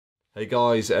Hey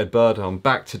guys, EDDBUD. I'm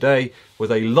back today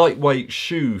with a lightweight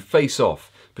shoe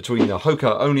face-off between the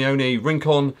Hoka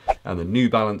Rincon and the New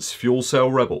Balance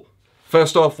FuelCell Rebel.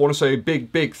 First off, I want to say a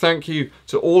big thank you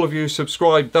to all of you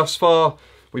subscribed thus far.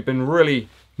 We've been really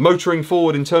motoring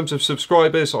forward in terms of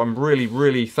subscribers. I'm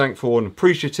really thankful and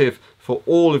appreciative for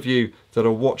all of you that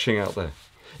are watching out there.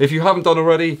 If you haven't done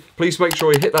already, please make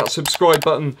sure you hit that subscribe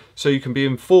button so you can be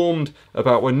informed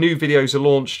about when new videos are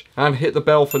launched, and hit the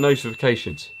bell for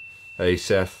notifications. Hey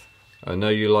Seth, I know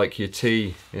you like your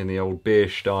tea in the old beer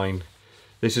stein.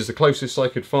 This is the closest I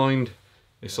could find.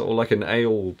 It's sort of like an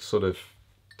ale sort of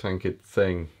tankard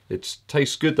thing. It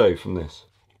tastes good though from this.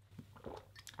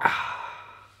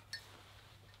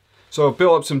 So I've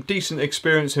built up some decent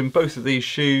experience in both of these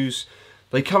shoes.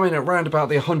 They come in at around about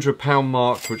the £100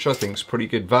 mark, which I think is pretty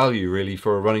good value really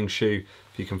for a running shoe.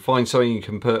 If you can find something you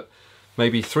can put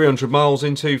maybe 300 miles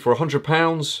into for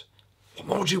 £100, what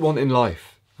more do you want in life?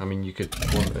 I mean, you could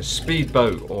want a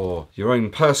speedboat or your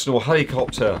own personal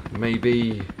helicopter,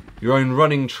 maybe your own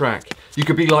running track. You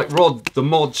could be like Rod the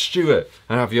Mod Stewart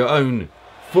and have your own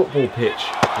football pitch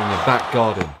in your back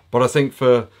garden. But I think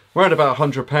for around about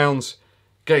 £100,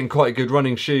 getting quite good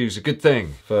running shoes, a good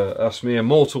thing for us mere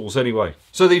mortals anyway.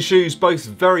 So these shoes, both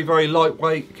very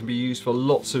lightweight, can be used for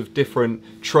lots of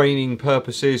different training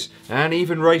purposes and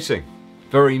even racing.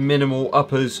 Very minimal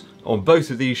uppers on both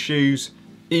of these shoes.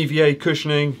 EVA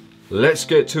cushioning, let's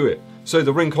get to it. So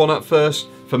the Rincon up first.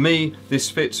 For me, this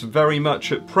fits very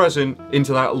much at present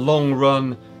into that long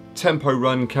run, tempo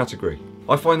run category.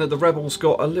 I find that the Rebel's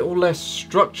got a little less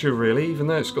structure really, even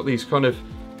though it's got these kind of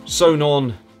sewn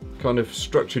on kind of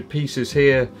structured pieces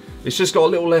here. It's just got a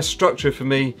little less structure for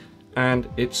me, and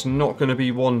it's not going to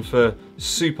be one for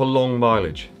super long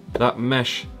mileage. That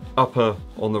mesh upper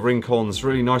on the Rincon's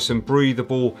really nice and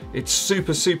breathable. It's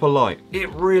super light. It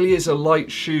really is a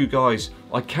light shoe, guys.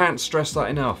 I can't stress that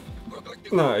enough.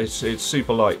 No, it's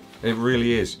super light. It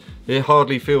really is. It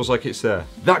hardly feels like it's there.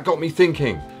 That got me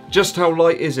thinking, just how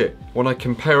light is it when I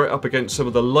compare it up against some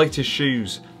of the lightest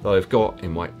shoes that I've got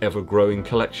in my ever-growing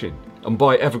collection? And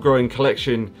by ever-growing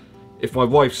collection, if my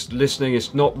wife's listening,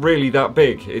 it's not really that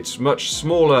big. It's much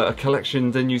smaller a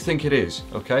collection than you think it is,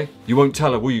 okay? You won't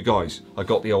tell her, will you guys? I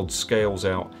got the old scales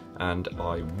out and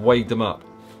I weighed them up.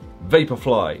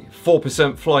 Vaporfly,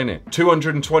 4% Flyknit,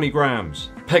 220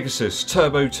 grams. Pegasus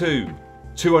Turbo 2,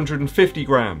 250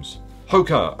 grams.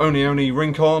 Hoka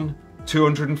Rincon,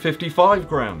 255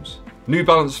 grams. New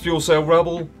Balance FuelCell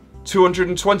Rebel,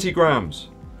 220 grams.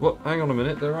 What? Hang on a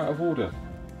minute, they're out of order.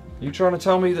 Are you trying to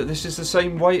tell me that this is the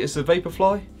same weight as the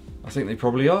Vaporfly? I think they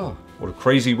probably are. What a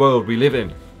crazy world we live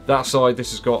in. That side, this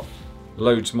has got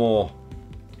loads more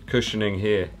cushioning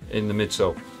here in the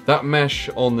midsole. That mesh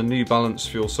on the New Balance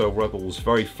FuelCell Rebel is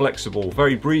very flexible,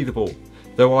 very breathable,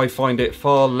 though I find it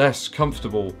far less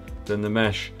comfortable than the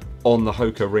mesh on the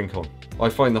Hoka Rincon. I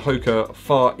find the Hoka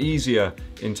far easier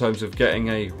in terms of getting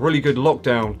a really good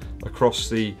lockdown across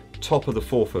the top of the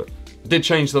forefoot. I did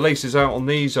change the laces out on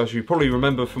these, as you probably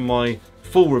remember from my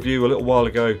full review a little while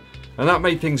ago, and that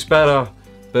made things better,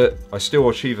 but I still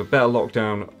achieve a better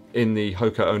lockdown in the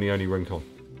Hoka Rincon.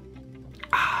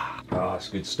 It's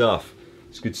good stuff.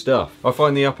 It's good stuff. I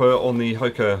find the upper on the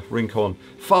Hoka Rincon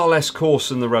far less coarse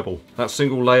than the Rebel. That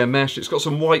single layer mesh, it's got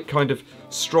some white kind of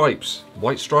stripes.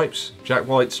 White stripes? Jack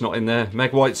White's not in there,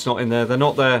 Meg White's not in there, they're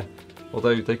not there.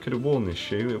 Although they could have worn this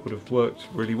shoe, it would have worked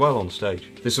really well on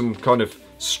stage. There's some kind of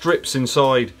strips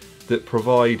inside that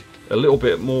provide a little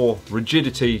bit more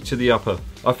rigidity to the upper.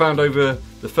 I found over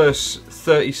the first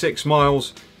 36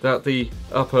 miles that the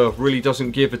upper really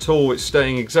doesn't give at all. It's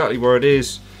staying exactly where it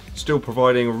is, still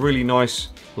providing a really nice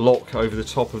lock over the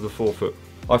top of the forefoot.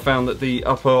 I found that the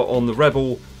upper on the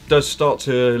Rebel does start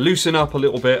to loosen up a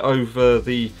little bit over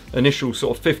the initial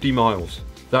sort of 50 miles.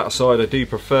 That aside, I do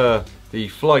prefer the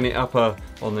Flyknit upper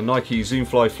on the Nike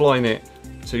Zoomfly Flyknit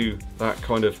to that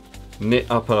kind of knit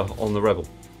upper on the Rebel.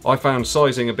 I found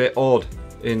sizing a bit odd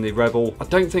in the Rebel. I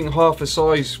don't think half a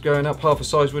size, going up half a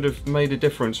size would have made a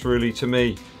difference really to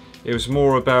me. It was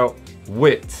more about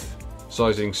width.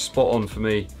 Sizing spot on for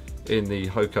me in the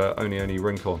Hoka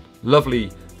Rincon. Lovely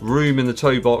room in the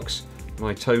toe box.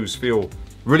 My toes feel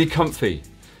really comfy,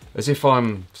 as if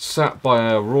I'm sat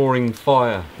by a roaring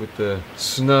fire with the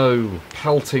snow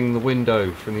pelting the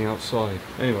window from the outside.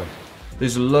 Anyway,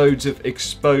 there's loads of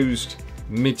exposed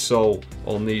midsole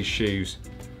on these shoes.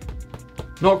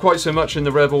 Not quite so much in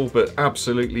the Rebel, but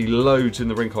absolutely loads in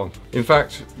the Rincon. In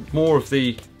fact, more of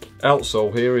the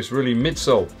outsole here is really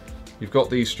midsole. You've got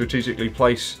these strategically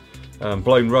placed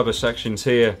blown rubber sections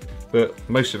here, but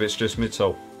most of it's just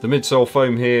midsole. The midsole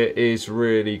foam here is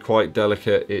really quite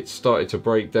delicate. It's started to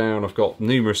break down. I've got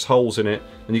numerous holes in it,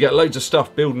 and you get loads of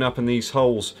stuff building up in these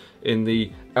holes in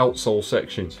the outsole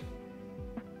sections.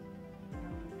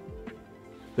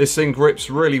 This thing grips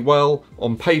really well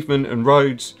on pavement and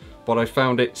roads, but I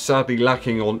found it sadly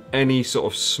lacking on any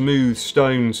sort of smooth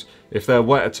stones. If they're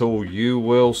wet at all, you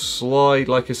will slide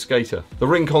like a skater. The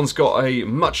Rincon's got a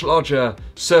much larger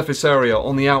surface area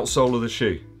on the outsole of the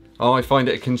shoe. I find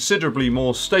it a considerably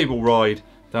more stable ride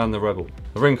than the Rebel.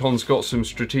 The Rincon's got some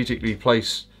strategically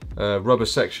placed rubber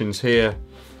sections here,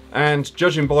 and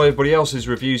judging by everybody else's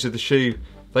reviews of the shoe,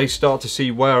 they start to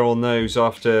see wear on those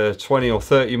after 20 or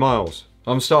 30 miles.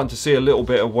 I'm starting to see a little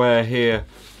bit of wear here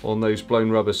on those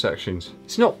blown rubber sections.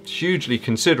 It's not hugely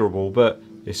considerable, but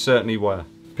it's certainly wear.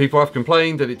 People have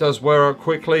complained that it does wear out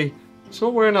quickly. It's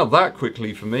not wearing out that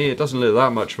quickly for me. It doesn't look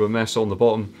that much of a mess on the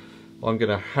bottom. I'm going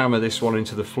to hammer this one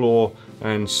into the floor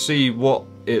and see what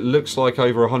it looks like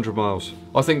over 100 miles.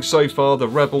 I think so far the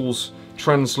Rebel's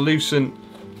translucent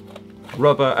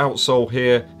rubber outsole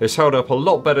here has held up a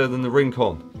lot better than the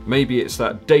Rincon. Maybe it's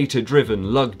that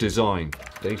data-driven lug design.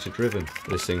 Data-driven.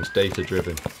 This thing's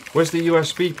data-driven. Where's the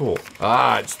USB port?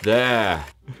 Ah, it's there.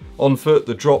 On foot,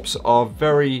 the drops are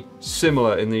very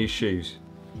similar in these shoes.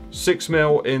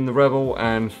 6mm in the Rebel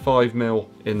and 5mm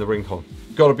in the Rincon.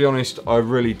 Gotta be honest, I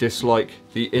really dislike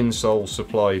the insole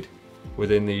supplied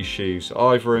within these shoes.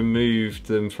 I've removed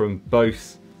them from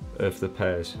both of the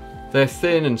pairs. They're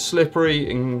thin and slippery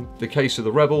in the case of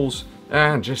the Rebels,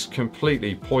 and just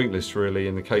completely pointless really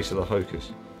in the case of the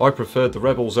Hokas. I preferred the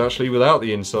Rebels actually without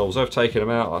the insoles. I've taken them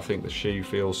out. I think the shoe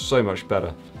feels so much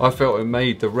better. I felt it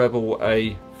made the Rebel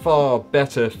a far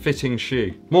better fitting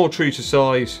shoe, more true to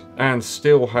size, and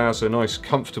still has a nice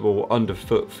comfortable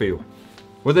underfoot feel.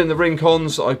 Within the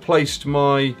Rincons, I placed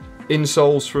my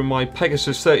insoles from my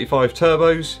Pegasus 35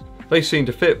 Turbos. They seem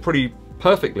to fit pretty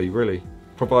perfectly really.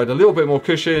 Provide a little bit more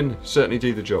cushion, certainly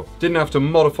do the job. Didn't have to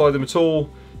modify them at all.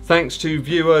 Thanks to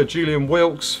viewer Julian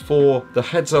Wilkes for the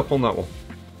heads up on that one.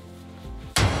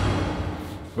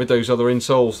 With those other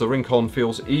insoles, the Rincon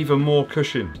feels even more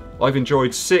cushioned. I've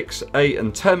enjoyed 6, 8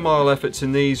 and 10 mile efforts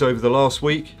in these over the last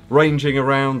week, ranging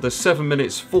around the 7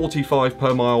 minutes 45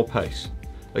 per mile pace.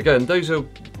 Again, those are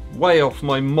way off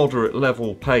my moderate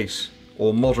level pace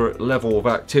or moderate level of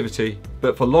activity,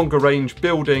 but for longer range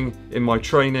building in my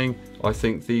training, I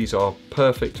think these are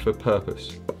perfect for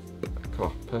purpose.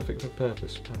 Oh, perfect for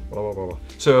purpose. Blah, blah, blah, blah.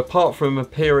 So apart from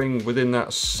appearing within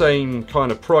that same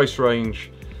kind of price range,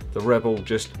 the Rebel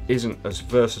just isn't as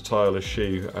versatile a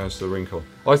shoe as the Rincon.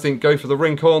 I think go for the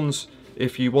Rincons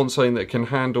if you want something that can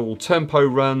handle tempo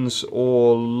runs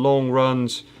or long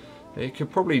runs. It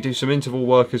could probably do some interval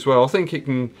work as well. I think it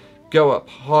can go up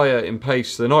higher in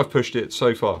pace than I've pushed it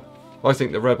so far. I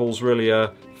think the Rebel's really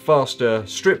a faster,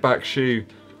 stripped back shoe,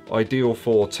 ideal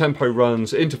for tempo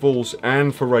runs, intervals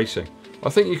and for racing. I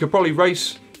think you could probably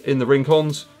race in the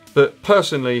Rincons, but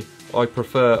personally I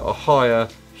prefer a higher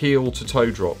heel to toe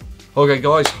drop. Okay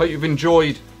guys, hope you've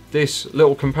enjoyed this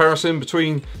little comparison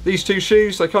between these two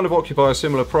shoes. They kind of occupy a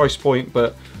similar price point,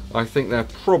 but I think they're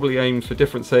probably aimed for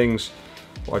different things.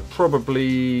 I'd probably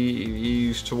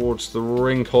use towards the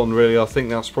Rincon really. I think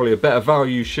that's probably a better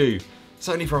value shoe. It's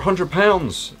only for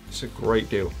 £100. It's a great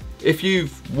deal. If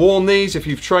you've worn these, if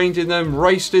you've trained in them,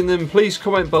 raced in them, please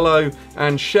comment below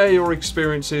and share your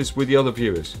experiences with the other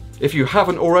viewers. If you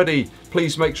haven't already,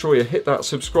 please make sure you hit that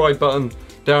subscribe button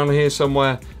down here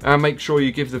somewhere and make sure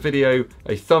you give the video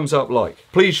a thumbs up like.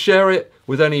 Please share it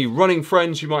with any running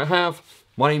friends you might have.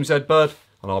 My name's EDDBUD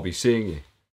and I'll be seeing you.